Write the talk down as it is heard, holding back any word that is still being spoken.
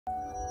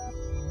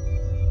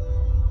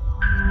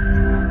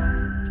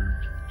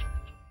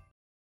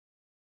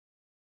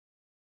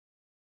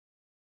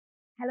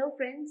Hello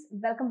friends,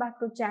 welcome back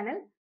to channel.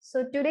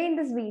 So today in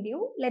this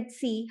video, let's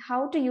see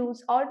how to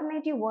use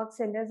alternative work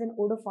centers in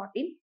Odoo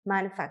 14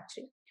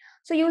 manufacturing.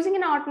 So using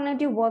an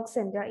alternative work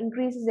center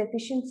increases the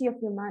efficiency of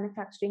your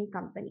manufacturing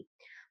company.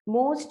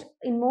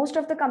 In most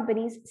of the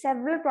companies,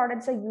 several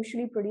products are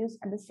usually produced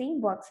at the same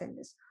work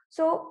centers.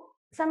 So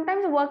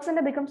sometimes the work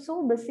center becomes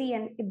so busy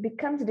and it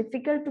becomes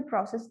difficult to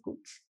process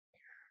goods.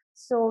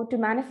 So to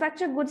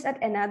manufacture goods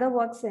at another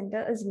work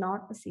center is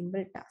not a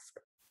simple task.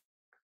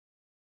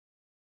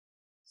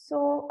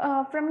 So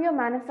from your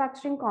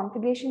manufacturing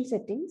configuration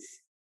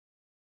settings,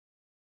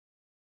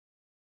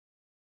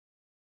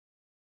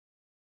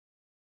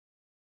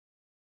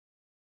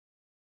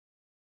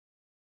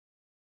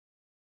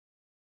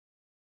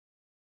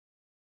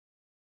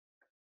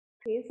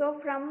 okay, so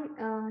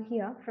from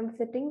here, from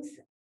settings,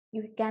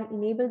 you can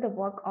enable the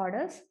work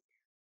orders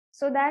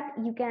so that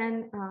you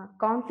can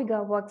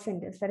configure work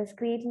centers, that is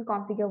create and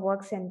configure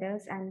work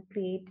centers and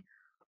create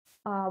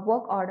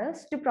work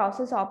orders to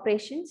process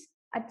operations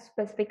at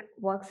specific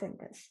work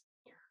centers.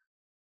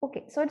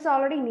 Okay, so it's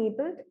already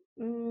enabled.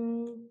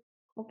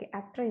 Okay,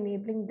 after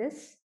enabling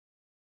this,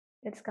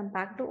 let's come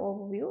back to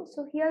overview.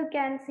 So here you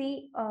can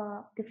see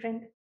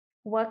different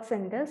work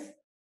centers,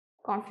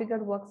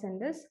 configured work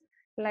centers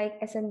like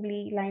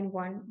assembly line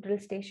 1, drill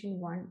station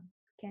 1. You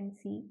can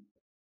see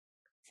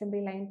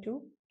assembly line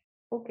 2.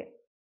 Okay.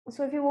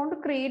 So if you want to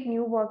create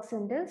new work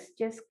centers,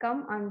 just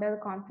come under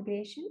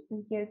configuration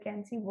and here you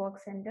can see work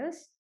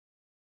centers.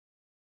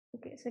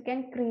 Okay, so you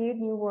can create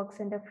new work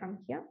center from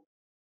here.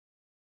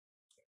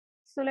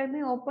 So let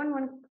me open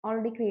one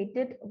already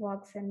created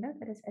work center,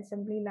 that is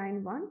assembly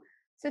line 1.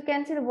 So you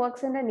can see the work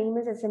center name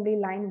is assembly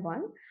line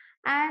 1.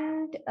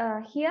 And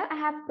here I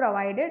have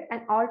provided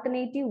an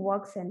alternative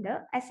work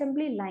center,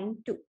 assembly line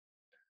 2.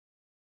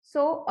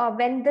 So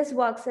when this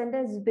work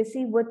center is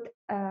busy with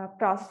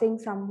processing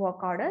some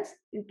work orders,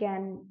 you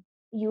can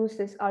use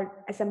this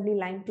assembly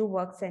line 2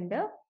 work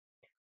center.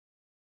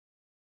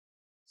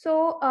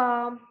 So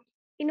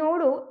in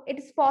Odoo, it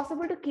is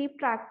possible to keep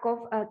track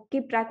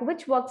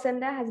which work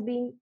center has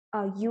been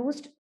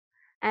used,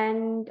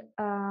 and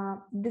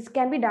this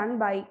can be done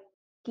by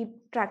keep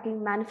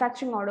tracking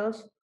manufacturing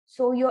orders,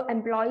 so your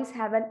employees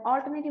have an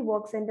alternative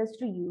work centers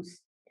to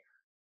use.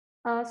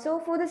 So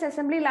for this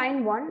assembly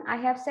line 1, I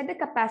have set the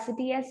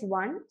capacity as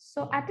 1.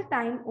 So at a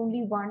time,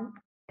 only 1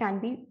 can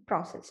be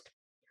processed.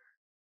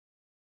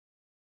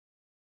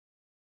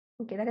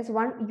 Okay, that is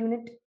 1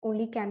 unit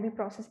only can be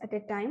processed at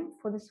a time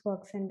for this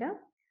work center.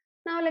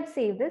 Now let's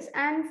save this.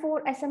 And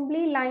for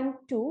assembly line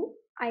 2,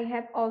 I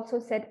have also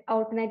set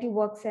alternative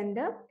work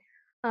center,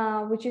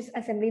 which is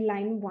assembly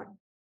line 1.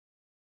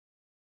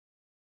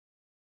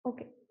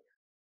 Okay.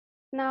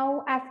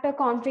 Now, after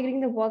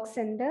configuring the work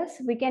centers,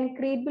 we can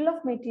create bill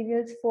of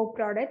materials for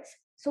products,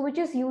 so which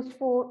is used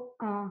for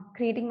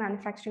creating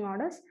manufacturing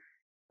orders.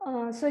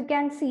 So you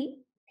can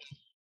see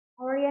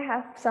already I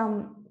have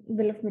some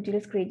bill of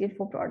materials created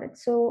for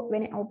products. So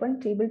when I open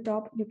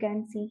tabletop, you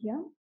can see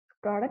here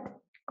product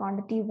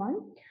quantity 1,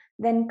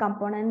 then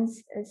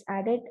components is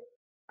added,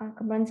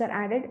 components are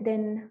added.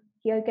 Then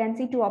here you can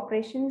see 2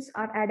 operations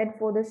are added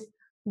for this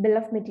bill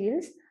of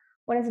materials.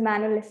 One is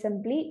manual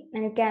assembly,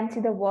 and you can see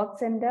the work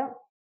center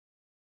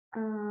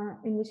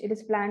in which it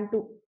is planned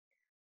to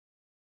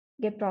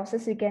get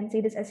processed. You can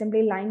see this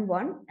assembly line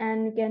 1,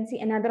 and you can see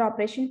another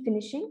operation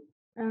finishing,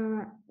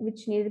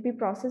 which needs to be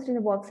processed in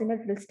the work center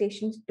drill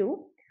stations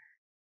 2.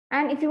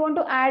 And if you want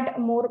to add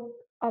more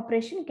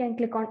operation, you can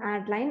click on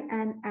add line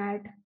and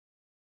add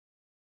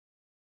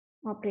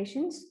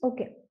operations.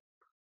 Okay.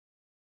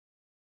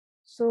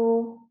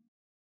 So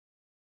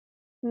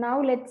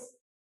now let's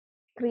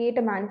create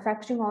a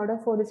manufacturing order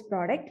for this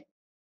product.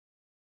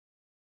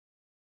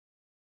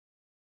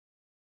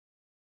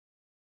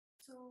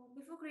 So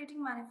before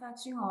creating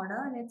manufacturing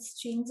order, let's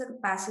change the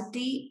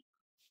capacity.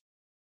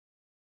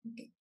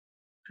 Okay.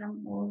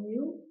 From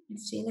overview,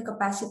 let's change the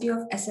capacity of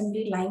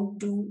assembly line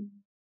 2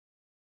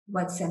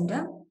 work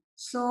center.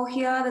 So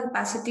here the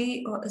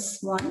capacity is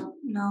 1.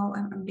 Now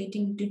I'm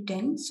updating to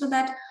 10 so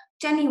that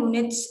 10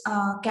 units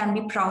can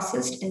be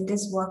processed in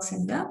this work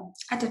center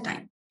at a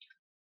time.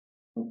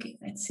 Okay,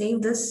 let's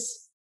save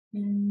this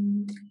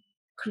and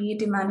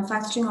create a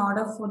manufacturing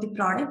order for the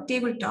product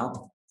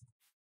tabletop.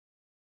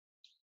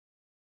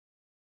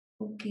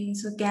 Okay,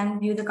 so can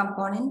view the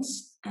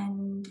components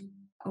and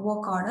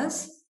work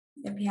orders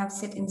that we have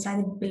set inside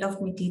the bill of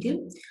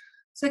material.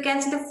 So you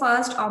can see the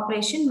first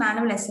operation,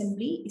 manual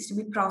assembly, is to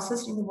be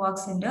processed in the work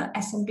center,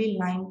 assembly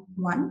line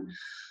 1.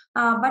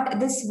 But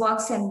this work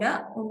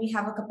center only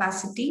have a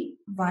capacity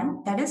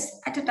 1, that is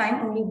at a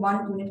time only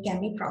 1 unit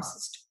can be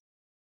processed.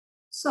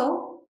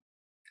 So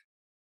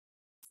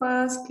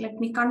first, let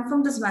me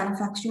confirm this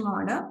manufacturing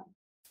order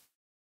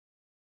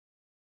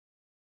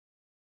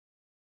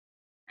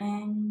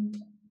and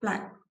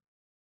plan.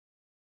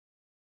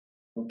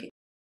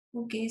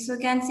 Okay, so you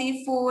can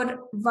see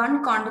for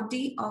one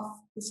quantity of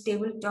this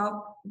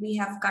tabletop, we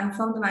have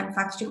confirmed the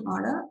manufacturing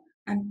order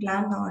and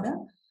planned the order.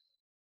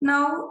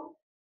 Now,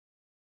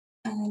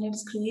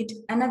 let's create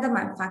another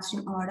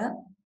manufacturing order.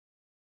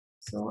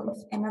 So if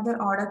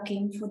another order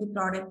came for the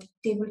product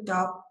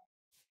tabletop,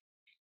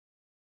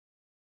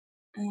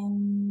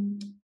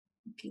 and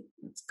okay,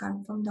 let's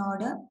confirm the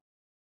order.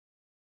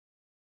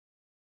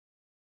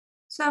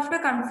 So after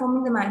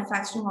confirming the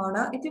manufacturing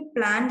order, if you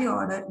plan the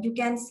order, you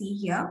can see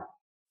here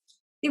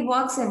the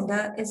work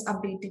center is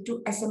updated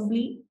to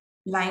assembly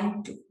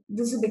line 2.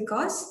 This is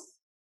because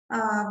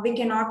we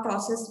cannot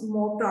process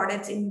more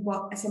products in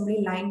work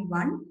assembly line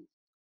 1.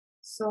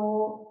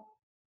 So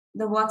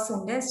the work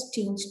center is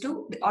changed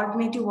to the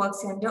alternative work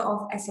center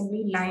of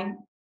assembly line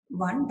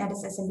 1, that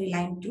is assembly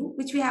line 2,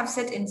 which we have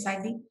set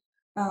inside the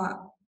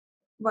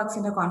work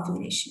center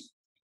configuration.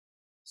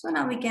 So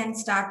now we can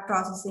start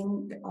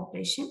processing the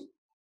operation.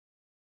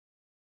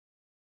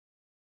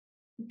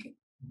 Okay.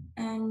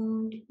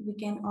 And we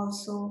can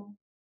also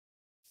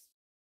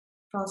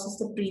process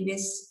the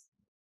previous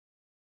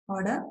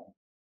order.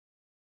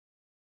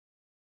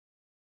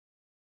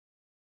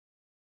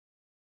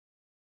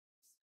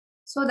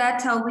 So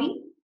that's how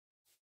we,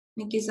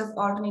 in case of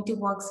alternative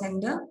work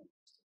center,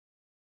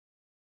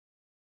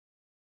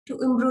 to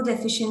improve the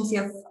efficiency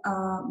of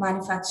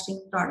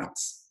manufacturing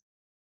products.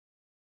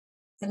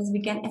 That is,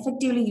 we can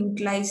effectively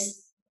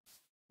utilize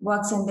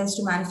work centers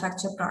to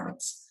manufacture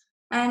products.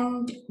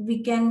 And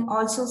we can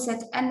also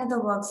set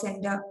another work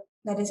center,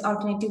 that is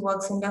alternative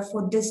work center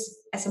for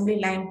this assembly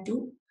line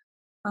 2.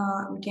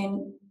 We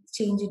can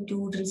change it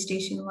to drill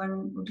station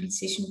 1 or drill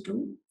station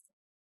 2.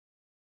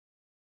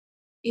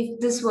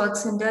 If this work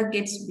center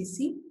gets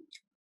busy,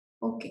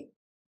 okay.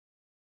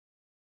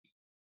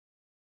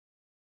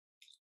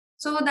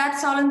 So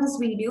that's all in this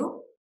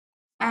video.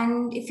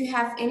 And if you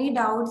have any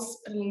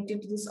doubts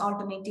related to this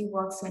alternative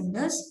work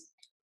centers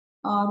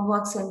or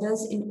work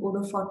centers in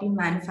Odoo 14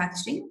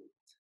 manufacturing,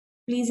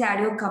 please add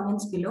your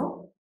comments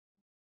below.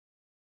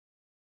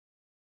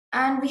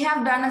 And we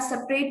have done a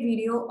separate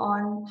video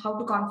on how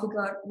to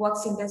configure work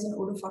centers in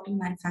Odoo 14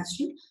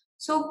 manufacturing.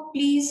 So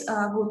please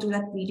go to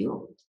that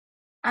video.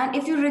 And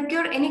if you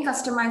require any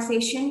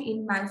customization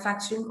in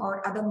manufacturing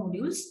or other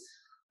modules,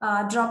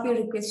 drop your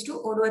request to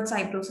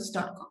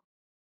odoo@cybrosys.com.